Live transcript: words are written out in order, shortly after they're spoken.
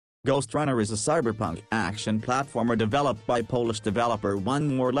Ghostrunner is a cyberpunk action platformer developed by Polish developer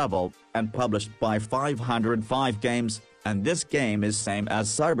One More Level, and published by 505 Games, and this game is same as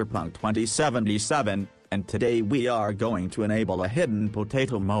Cyberpunk 2077, and today we are going to enable a hidden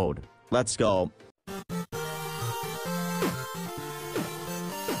potato mode. Let's go.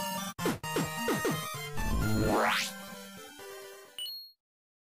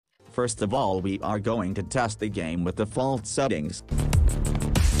 First of all, we are going to test the game with default settings.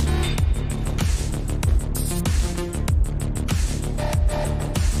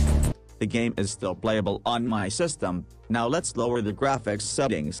 The game is still playable on my system. Now let's lower the graphics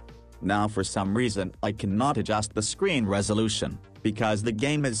settings. Now for some reason I cannot adjust the screen resolution, because the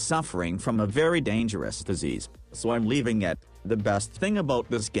game is suffering from a very dangerous disease, so I'm leaving it. The best thing about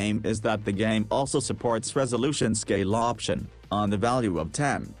this game is that the game also supports resolution scale option. On the value of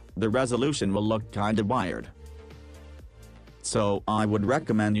 10, the resolution will look kinda wired. So I would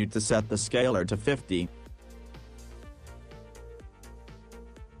recommend you to set the scaler to 50.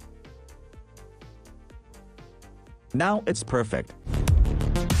 Now it's perfect.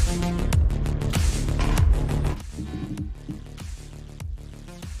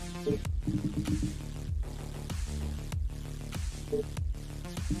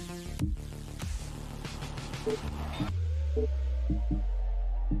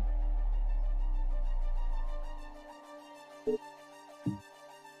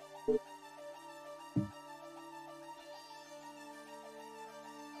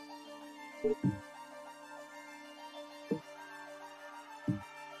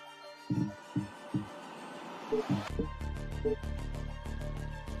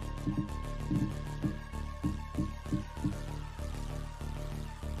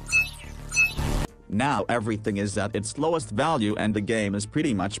 Now everything is at its lowest value and the game is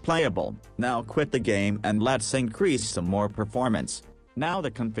pretty much playable. Now quit the game and let's increase some more performance. Now the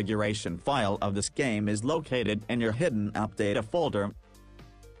configuration file of this game is located in your hidden app data folder.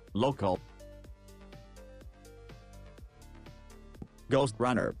 Local.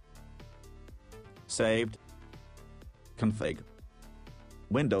 Ghostrunner. Saved. Config.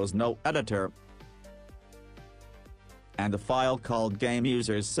 Windows No Editor. And a file called Game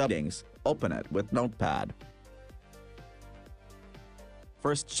Users Settings. Open it with Notepad.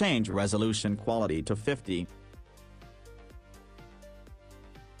 First change resolution quality to 50.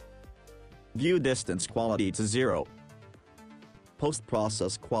 View distance quality to 0.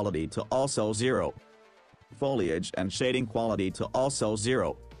 Post-process quality to also 0. Foliage and shading quality to also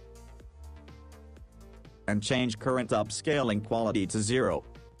 0. And change current upscaling quality to 0.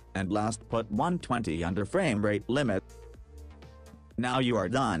 And last put 120 under frame rate limit. Now you are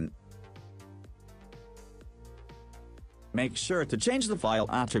done. Make sure to change the file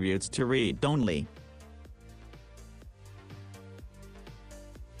attributes to read-only.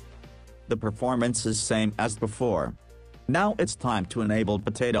 The performance is same as before. Now it's time to enable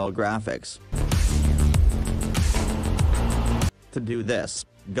potato graphics. To do this,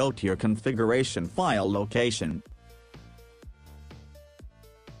 go to your configuration file location.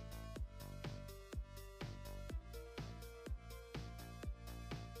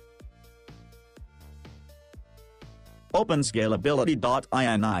 Open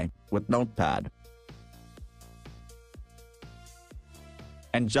scalability.ini with Notepad.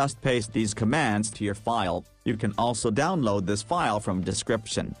 And just paste these commands to your file. You can also download this file from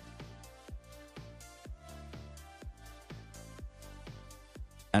description.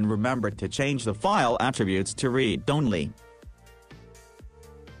 And remember to change the file attributes to read-only.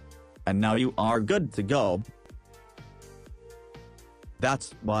 And now you are good to go.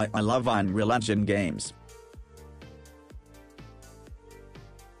 That's why I love Unreal Engine games.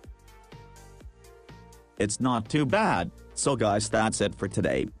 It's not too bad. So guys, that's it for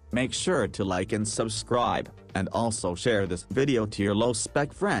today. Make sure to like and subscribe, and also share this video to your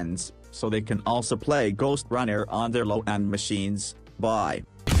low-spec friends, so they can also play Ghostrunner on their low-end machines. Bye.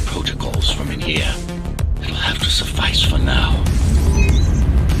 Protocols from in here. It'll have to suffice for now.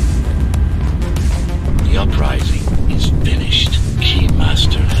 The uprising is finished.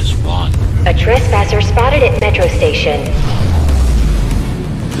 Keymaster has won. A trespasser spotted at Metro Station.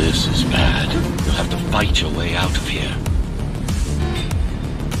 This is bad. You'll have to fight your way out of here.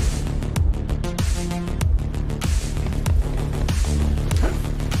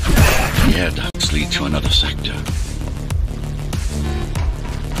 The air ducts lead to another sector.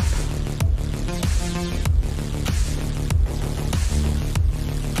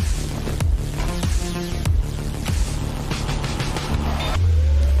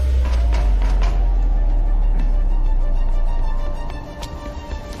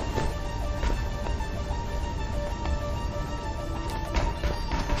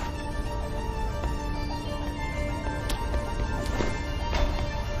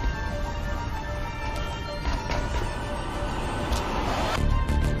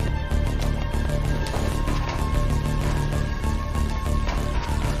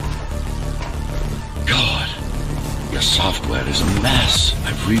 God. Your software is a mess.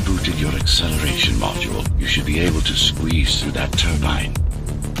 I've rebooted your acceleration module. You should be able to squeeze through that turbine.